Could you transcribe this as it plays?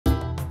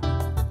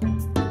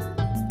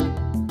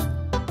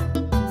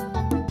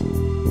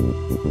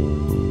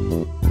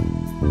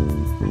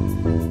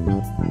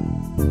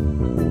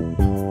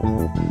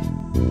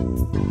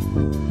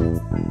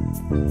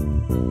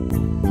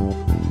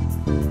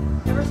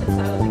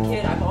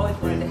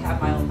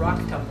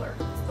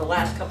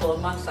last couple of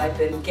months I've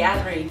been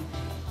gathering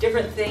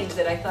different things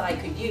that I thought I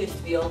could use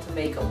to be able to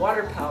make a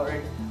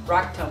water-powered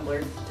rock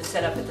tumbler to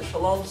set up at the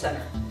Shalom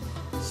Center.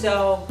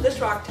 So this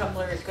rock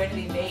tumbler is going to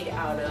be made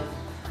out of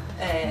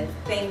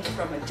things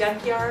from a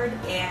junkyard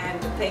and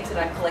things that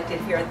I've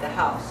collected here at the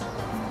house.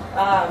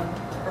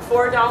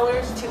 For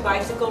 $4, 2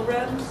 bicycle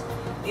rims.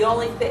 The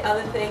only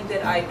other thing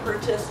that I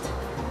purchased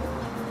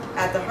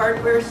at the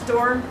hardware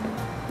store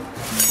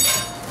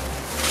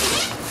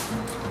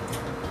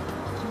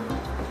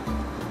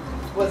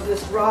was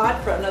this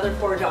rod for another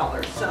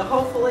 $4. So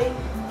hopefully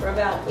for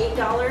about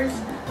 $8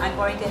 I'm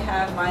going to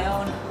have my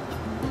own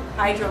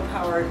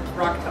hydro-powered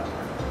rock tumbler.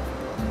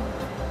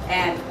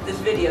 And this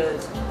video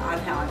is on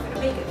how I'm going to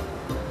make it.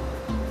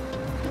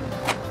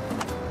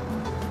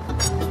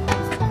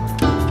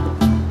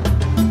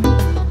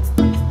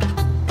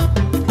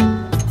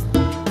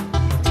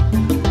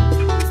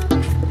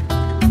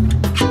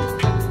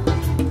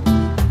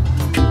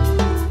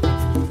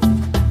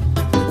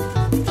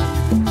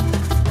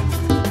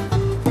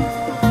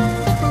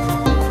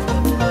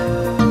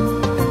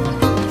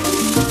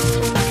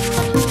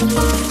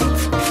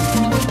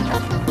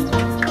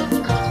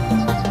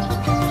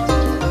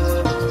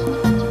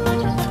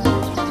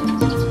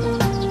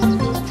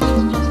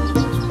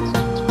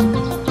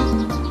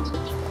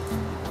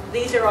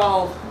 These are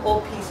all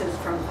old pieces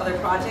from other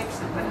projects.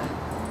 I'm going to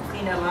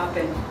clean them up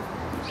and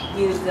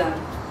use them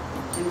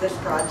in this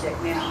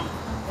project now.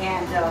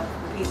 And the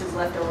pieces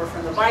left over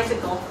from the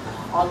bicycle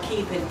I'll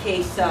keep in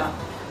case I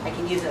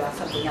can use it on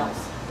something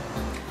else.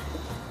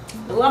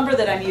 The lumber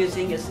that I'm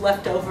using is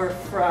left over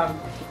from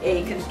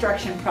a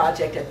construction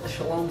project at the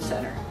Shalom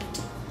Center.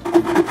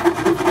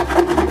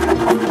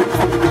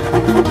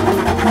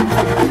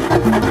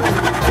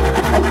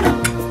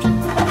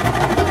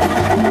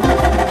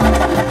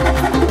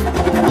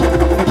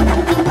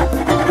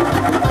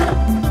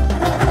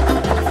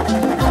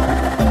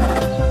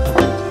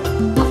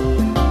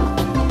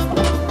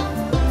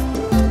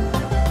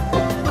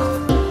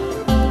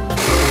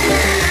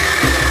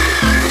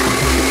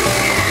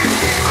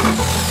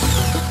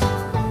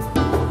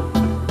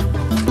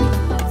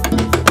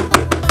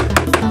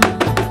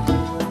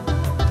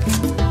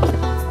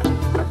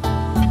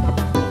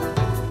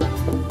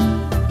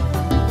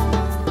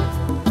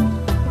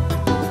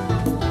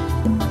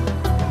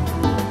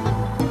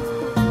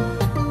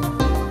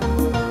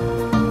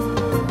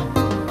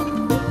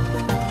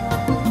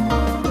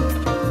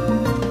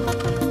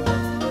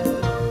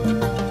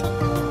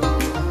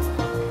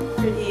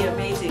 Pretty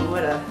amazing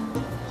what a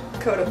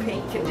coat of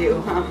paint can do,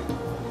 huh?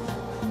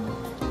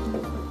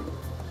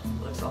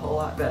 Looks a whole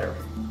lot better.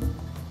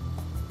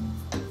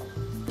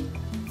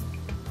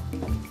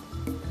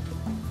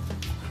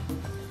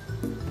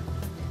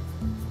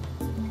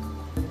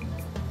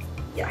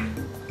 Yeah.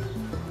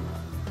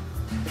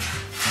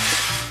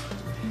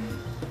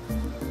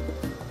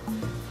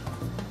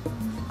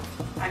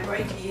 I'm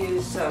going to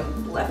use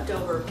some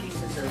leftover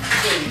pieces of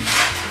tin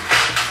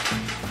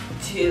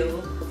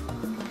to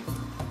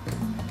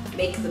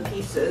make the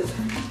pieces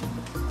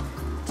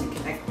to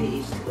connect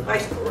these to the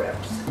bicycle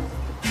rims.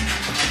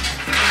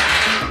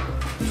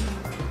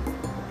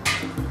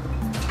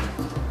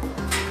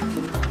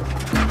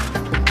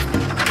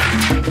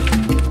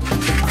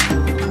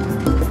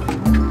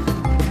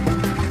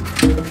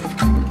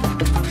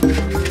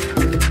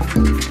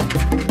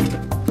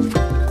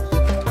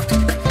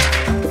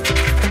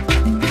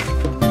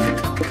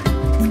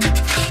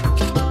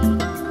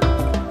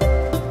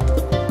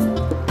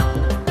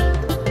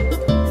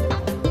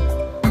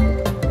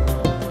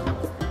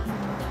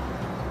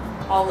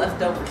 All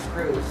leftover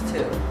screws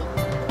too.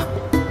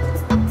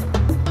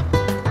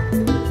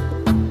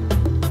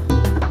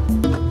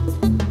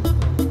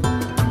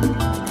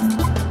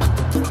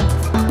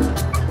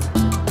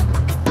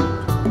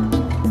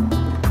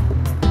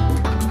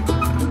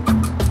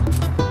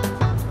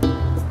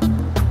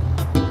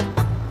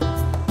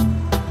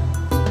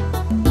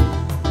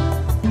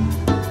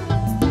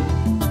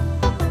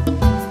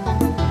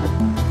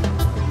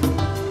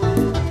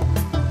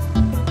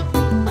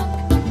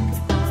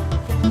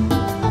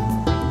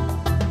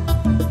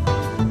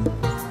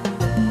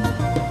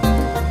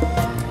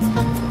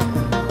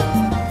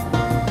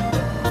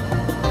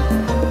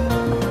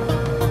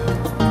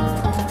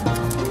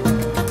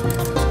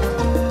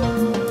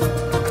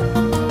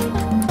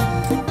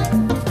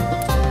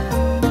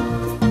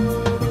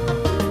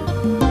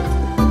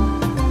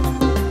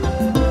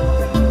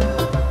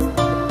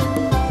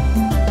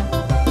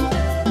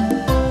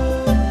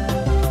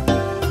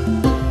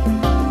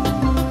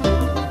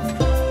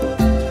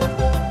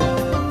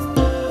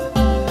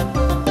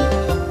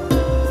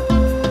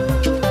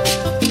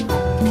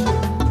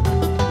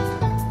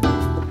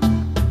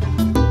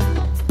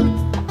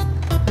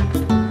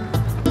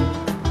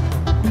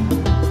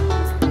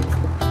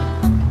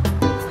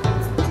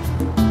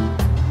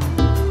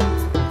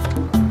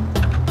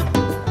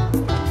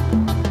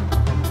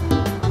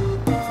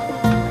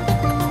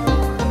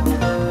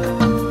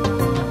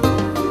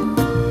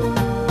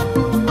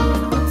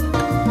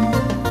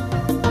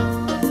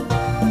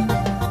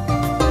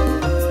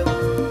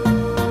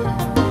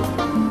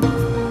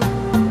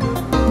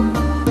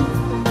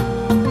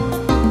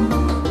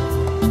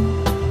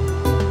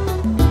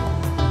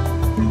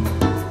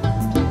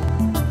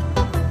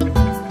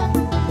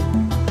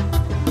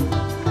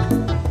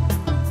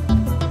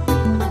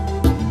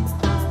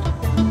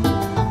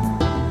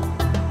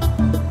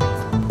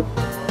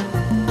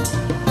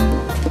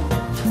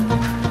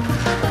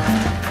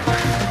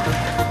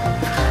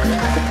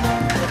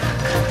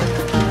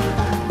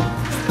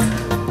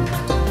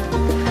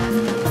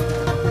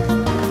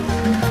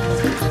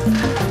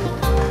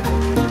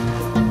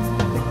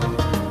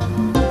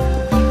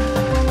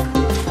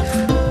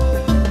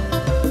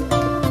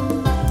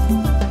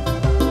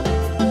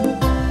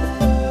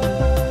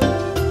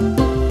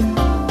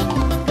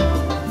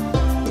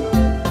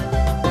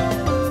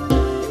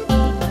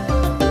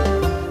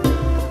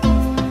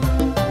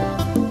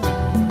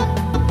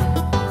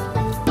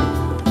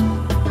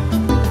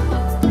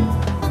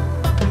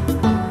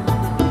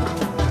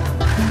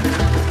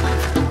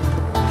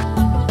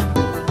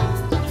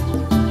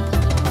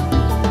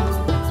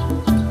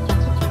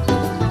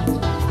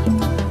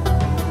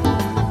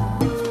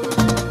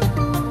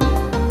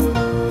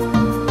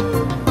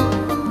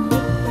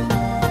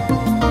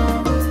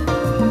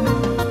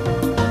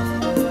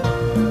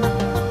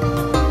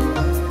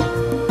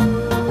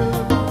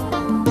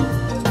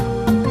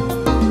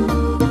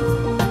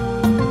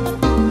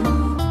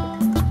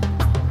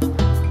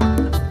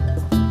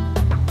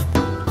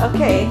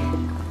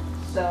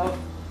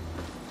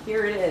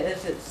 here it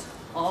is. It's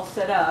all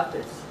set up.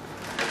 It's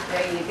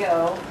ready to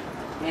go.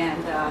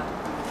 And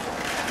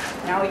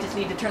now we just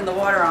need to turn the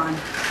water on.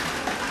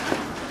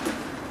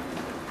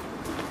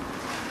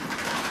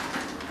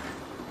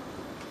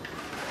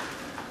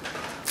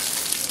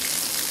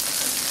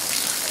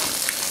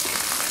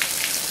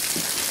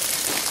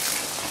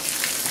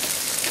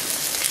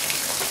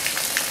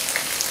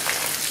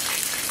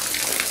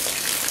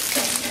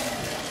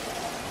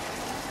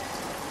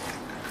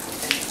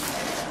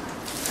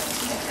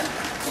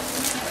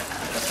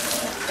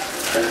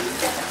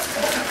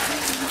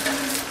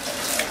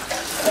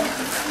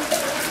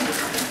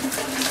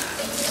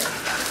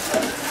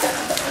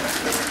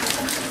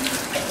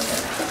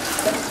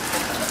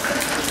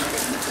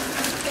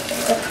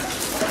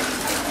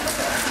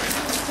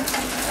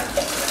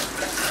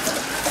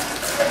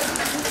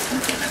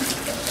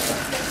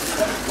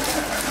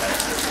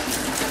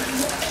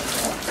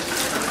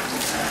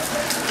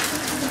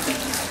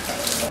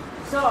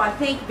 So I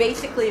think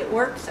basically it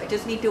works. I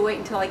just need to wait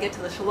until I get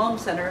to the Shalom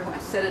Center. When I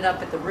set it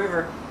up at the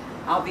river,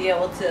 I'll be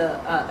able to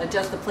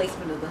adjust the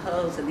placement of the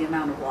hose and the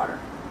amount of water.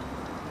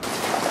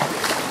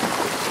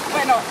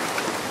 Bueno,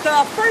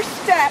 the first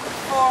step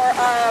for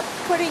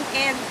putting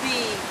in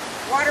the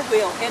water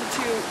wheel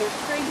into the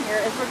stream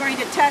here is we're going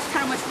to test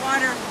how much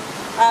water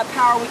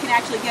power we can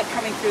actually get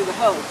coming through the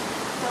hose.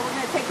 So we're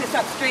going to take this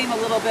upstream a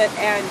little bit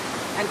and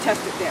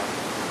test it there.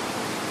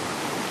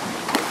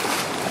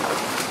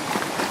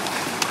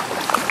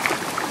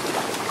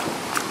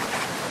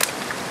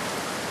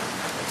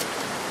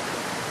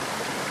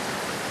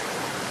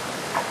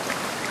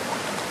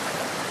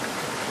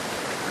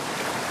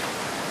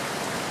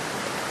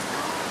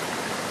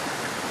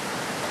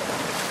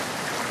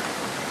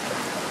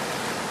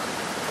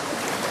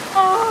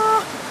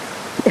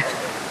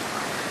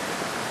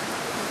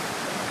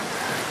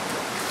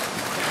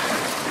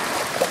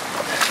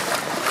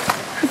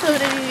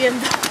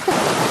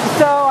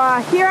 So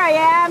here I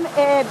am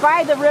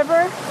by the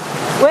river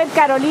with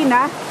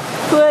Carolina,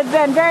 who has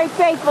been very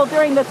faithful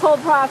during this whole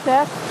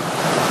process,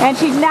 and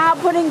she's now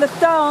putting the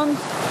stones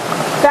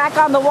back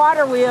on the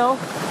water wheel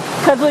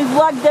because we've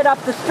lugged it up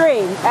the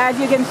stream. As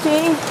you can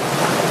see,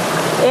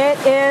 it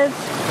is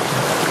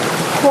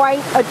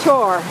quite a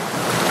chore.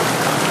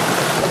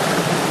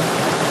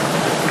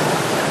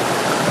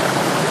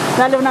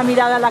 Dale una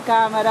mirada a la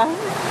cámara.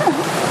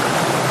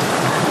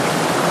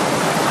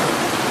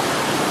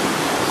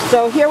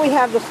 So here we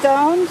have the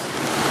stones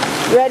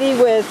ready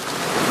with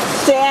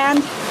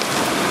sand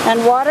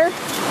and water,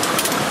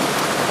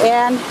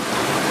 and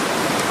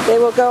they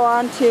will go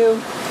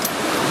onto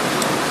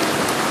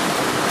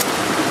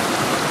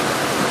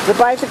the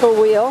bicycle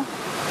wheel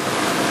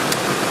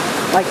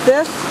like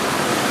this,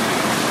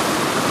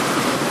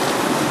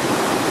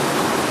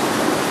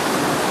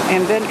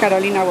 and then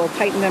Carolina will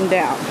tighten them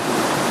down.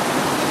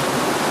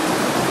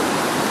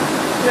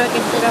 Creo que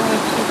será muy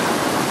chido.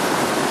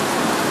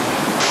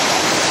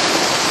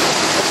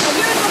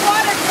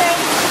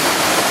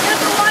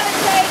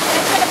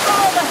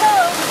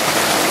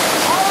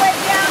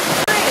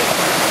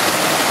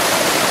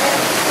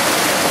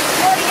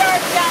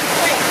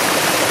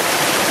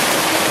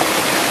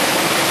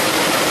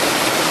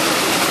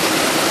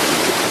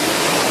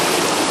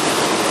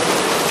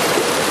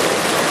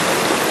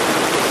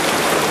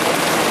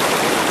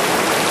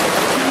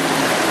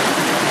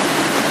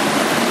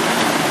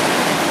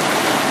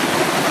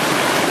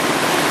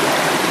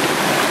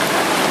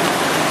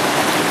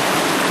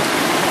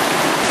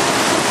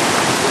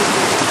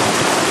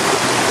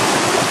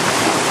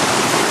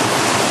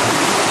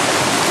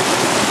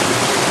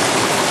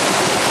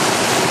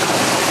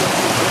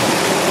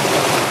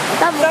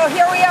 So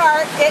here we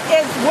are, it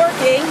is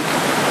working.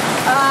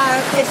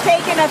 It's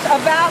taken us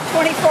about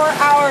 24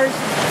 hours,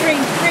 3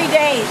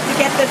 days to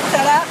get this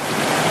set up,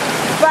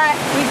 but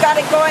we've got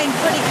it going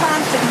pretty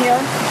constant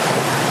here.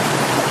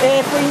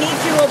 If we need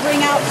to, we'll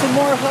bring out some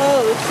more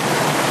hose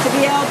to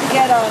be able to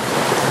get a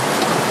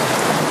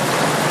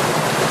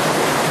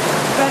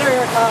better,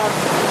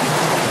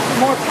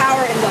 more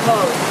power in the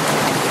hose,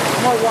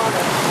 more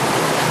water.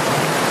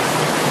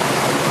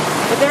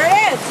 But there it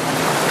is.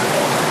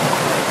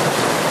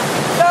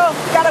 So,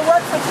 got to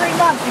work for 3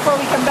 months before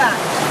we come back.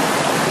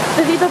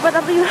 Dedito para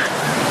arriba.